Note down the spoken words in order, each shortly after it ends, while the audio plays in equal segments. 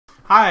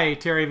Hi,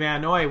 Terry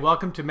VanNoy.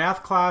 Welcome to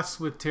Math Class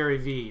with Terry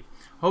V.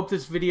 Hope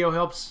this video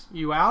helps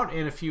you out,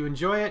 and if you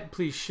enjoy it,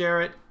 please share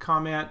it,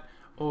 comment,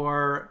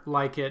 or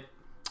like it.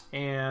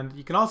 And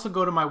you can also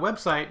go to my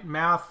website,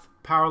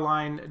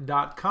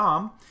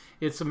 MathPowerLine.com.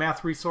 It's a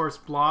math resource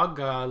blog,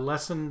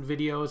 lesson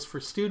videos for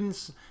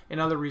students, and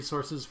other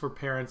resources for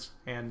parents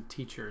and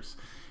teachers.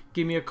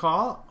 Give me a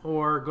call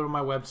or go to my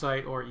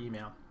website or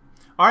email.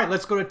 All right,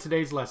 let's go to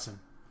today's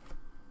lesson.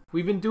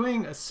 We've been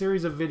doing a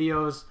series of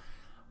videos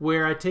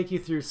where I take you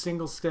through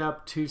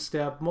single-step,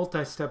 two-step,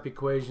 multi-step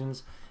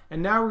equations,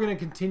 and now we're going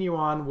to continue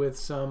on with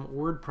some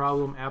word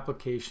problem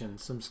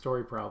applications, some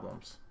story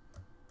problems.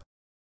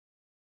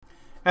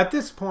 At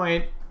this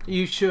point,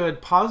 you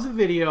should pause the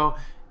video,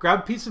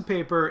 grab a piece of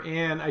paper,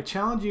 and I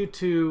challenge you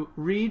to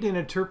read and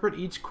interpret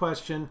each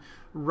question,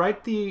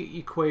 write the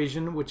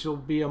equation, which will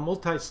be a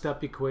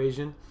multi-step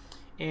equation,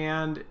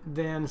 and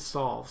then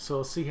solve.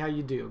 So see how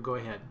you do. Go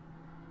ahead.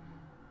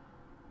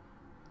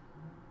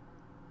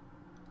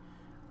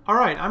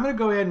 Alright, I'm going to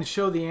go ahead and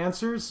show the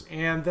answers,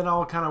 and then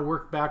I'll kind of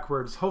work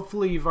backwards.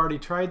 Hopefully you've already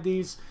tried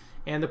these,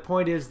 and the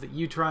point is that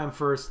you try them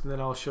first, and then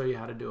I'll show you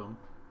how to do them.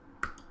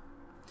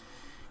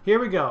 Here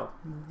we go.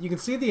 You can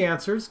see the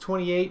answers,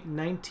 28,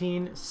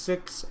 19,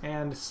 6,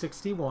 and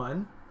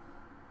 61.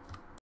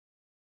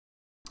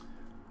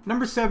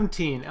 Number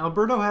 17,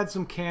 Alberto had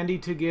some candy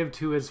to give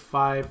to his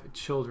 5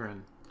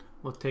 children.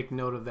 We'll take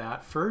note of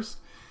that first.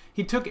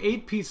 He took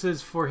 8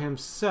 pieces for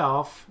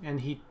himself,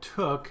 and he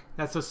took,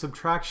 that's a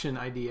subtraction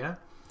idea,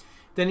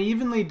 then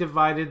evenly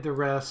divided the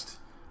rest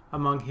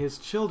among his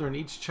children.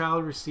 Each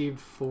child received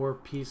 4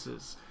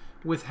 pieces.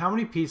 With how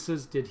many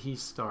pieces did he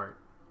start?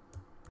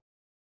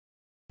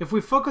 If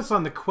we focus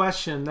on the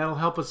question, that'll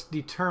help us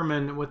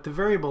determine what the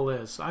variable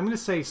is. I'm going to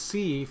say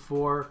C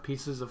for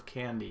pieces of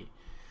candy.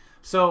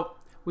 So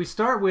we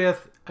start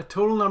with a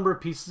total number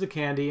of pieces of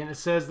candy, and it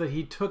says that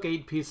he took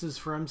 8 pieces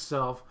for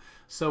himself.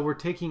 So we're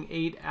taking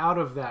 8 out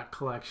of that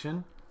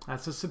collection.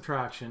 That's a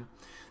subtraction.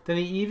 Then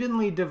he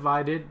evenly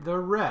divided the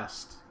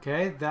rest.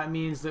 Okay, that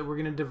means that we're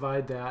going to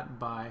divide that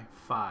by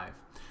 5.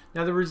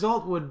 Now the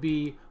result would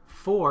be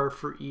 4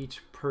 for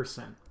each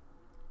person.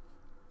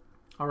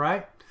 All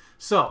right,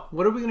 so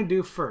what are we going to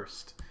do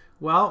first?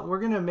 Well, we're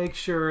going to make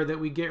sure that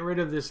we get rid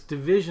of this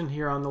division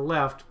here on the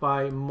left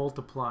by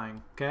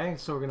multiplying. Okay,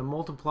 so we're going to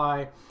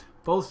multiply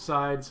both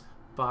sides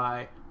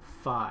by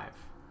 5.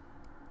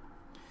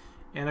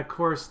 And of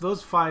course,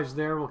 those 5s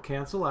there will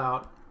cancel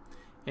out.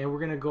 And we're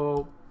going to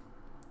go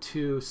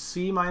to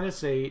C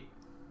minus 8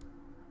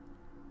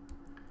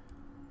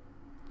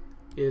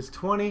 is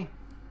 20.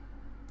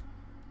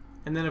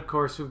 And then, of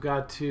course, we've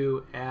got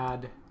to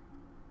add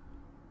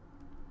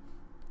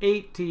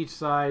 8 to each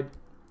side.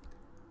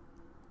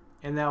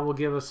 And that will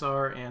give us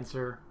our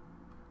answer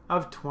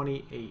of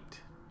 28.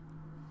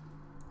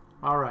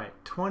 All right,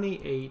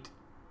 28.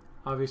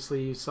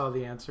 Obviously, you saw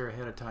the answer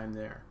ahead of time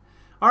there.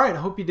 All right, I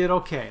hope you did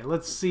okay.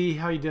 Let's see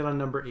how you did on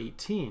number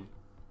 18.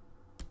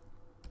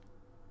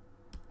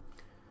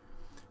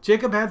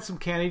 Jacob had some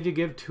candy to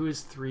give to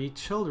his 3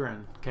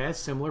 children. Okay, a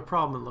similar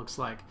problem it looks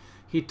like.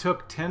 He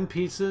took 10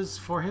 pieces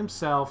for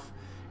himself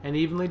and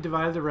evenly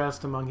divided the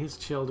rest among his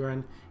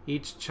children.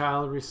 Each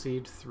child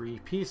received 3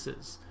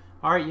 pieces.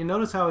 All right, you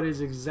notice how it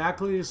is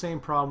exactly the same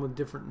problem with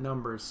different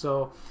numbers.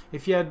 So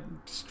if you had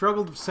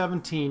struggled with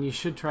 17, you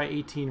should try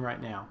 18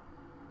 right now.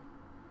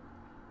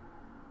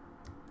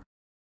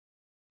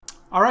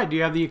 All right, do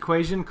you have the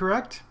equation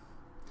correct?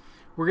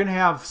 We're going to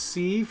have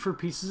C for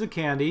pieces of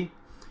candy.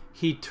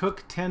 He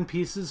took 10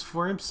 pieces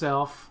for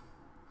himself,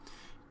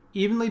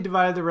 evenly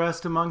divided the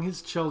rest among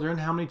his children.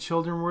 How many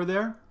children were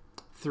there?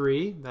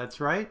 3, that's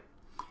right.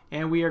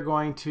 And we are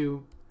going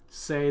to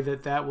say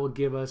that that will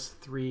give us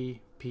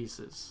 3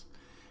 pieces.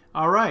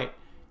 All right,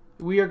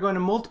 we are going to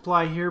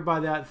multiply here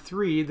by that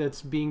 3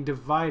 that's being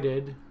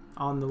divided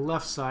on the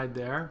left side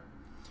there.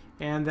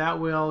 And that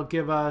will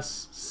give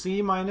us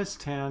C minus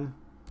 10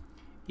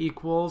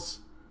 equals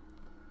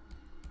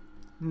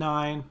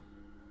 9,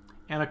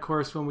 and of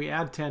course when we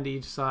add 10 to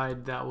each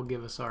side, that will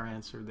give us our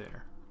answer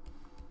there.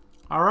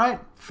 All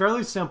right,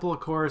 fairly simple, of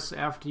course,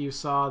 after you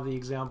saw the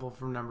example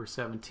from number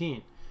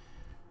 17.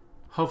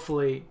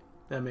 Hopefully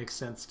that makes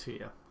sense to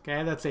you.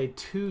 Okay, that's a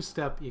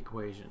 2-step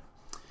equation.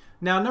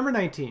 Now number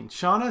 19,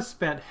 Shauna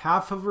spent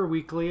half of her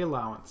weekly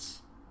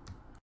allowance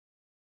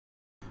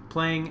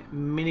playing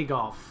mini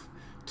golf.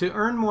 To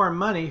earn more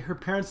money, her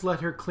parents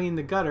let her clean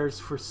the gutters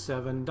for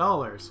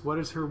 $7. What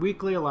is her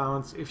weekly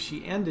allowance if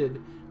she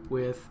ended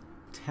with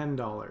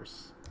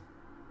 $10?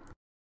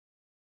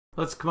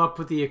 Let's come up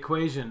with the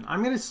equation.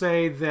 I'm going to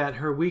say that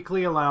her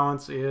weekly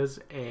allowance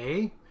is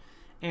A,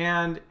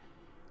 and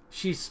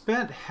she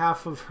spent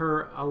half of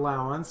her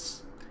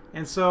allowance,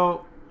 and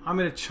so I'm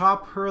going to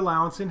chop her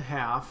allowance in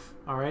half.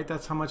 All right,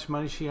 that's how much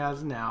money she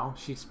has now.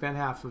 She spent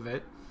half of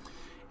it.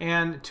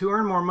 And to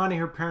earn more money,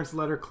 her parents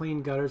let her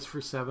clean gutters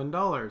for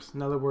 $7.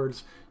 In other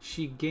words,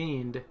 she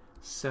gained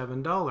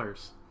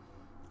 $7.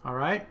 All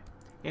right?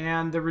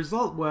 And the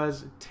result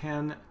was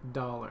 $10.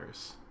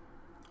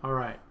 All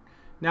right.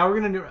 Now we're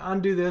going to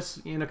undo this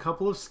in a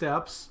couple of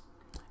steps.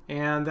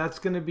 And that's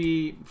going to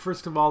be,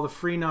 first of all, the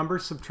free number,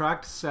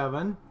 subtract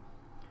 7.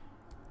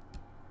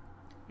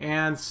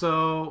 And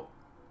so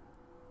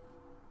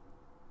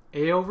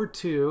a over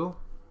 2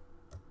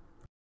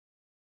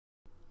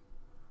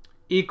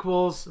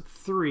 equals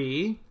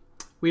 3.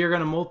 We are going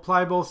to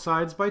multiply both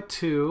sides by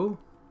 2.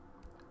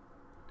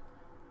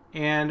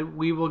 And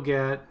we will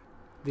get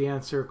the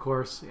answer, of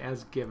course,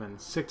 as given,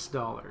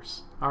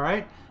 $6. All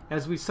right,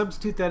 as we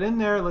substitute that in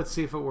there, let's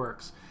see if it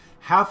works.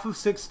 Half of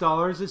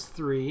 $6 is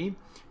 3.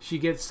 She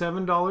gets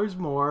 $7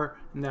 more,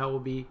 and that will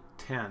be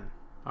 10.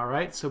 All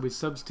right, so we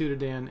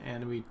substitute it in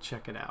and we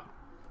check it out.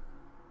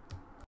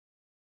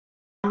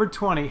 Number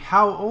 20,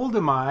 how old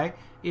am I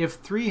if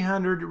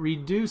 300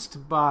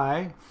 reduced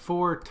by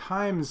 4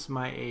 times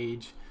my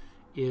age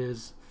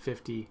is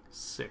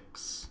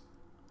 56?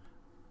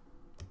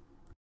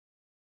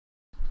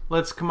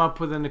 Let's come up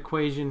with an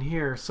equation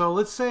here. So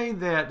let's say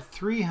that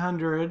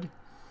 300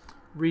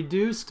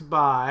 reduced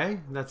by,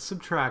 that's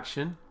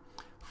subtraction,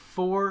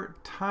 4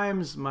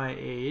 times my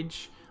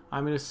age,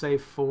 I'm going to say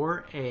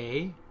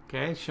 4a,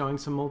 okay, showing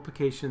some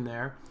multiplication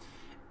there,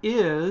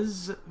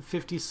 is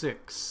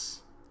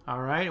 56.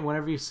 All right,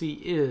 whenever you see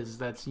is,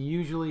 that's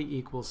usually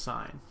equal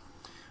sign.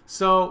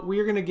 So we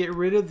are going to get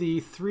rid of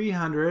the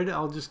 300.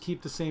 I'll just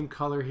keep the same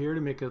color here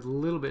to make it a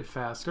little bit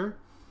faster.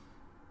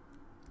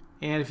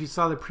 And if you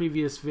saw the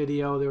previous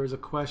video, there was a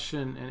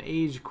question, an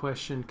age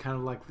question kind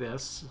of like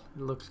this.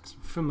 It looks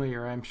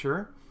familiar, I'm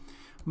sure.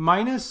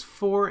 Minus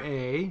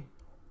 4a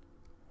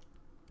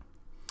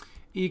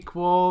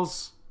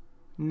equals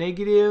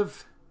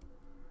negative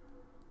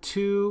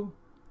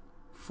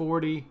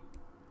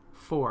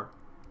 244.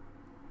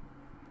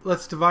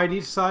 Let's divide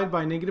each side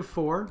by negative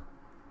 4.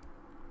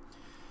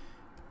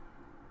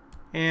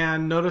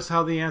 And notice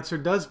how the answer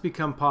does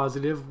become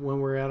positive when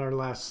we're at our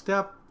last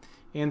step.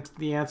 And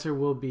the answer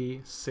will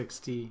be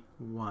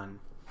 61.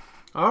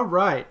 All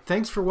right,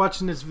 thanks for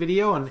watching this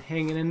video and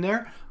hanging in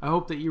there. I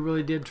hope that you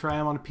really did try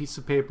them on a piece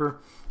of paper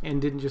and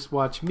didn't just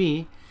watch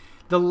me.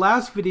 The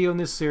last video in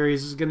this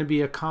series is going to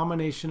be a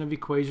combination of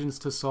equations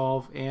to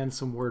solve and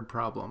some word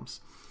problems.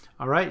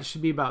 All right, it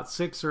should be about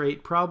 6 or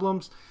 8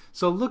 problems.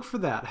 So look for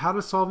that, how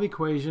to solve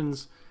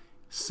equations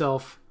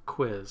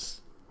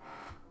self-quiz.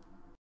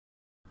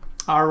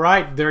 All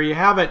right, there you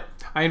have it.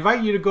 I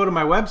invite you to go to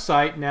my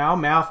website now,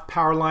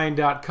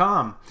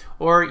 MathPowerLine.com,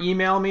 or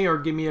email me or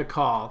give me a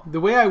call.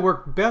 The way I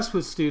work best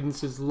with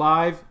students is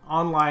live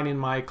online in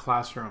my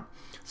classroom.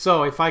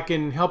 So if I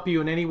can help you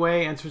in any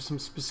way, answer some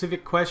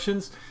specific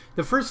questions,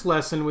 the first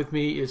lesson with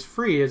me is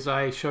free as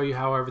I show you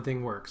how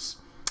everything works.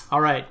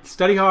 All right,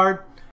 study hard,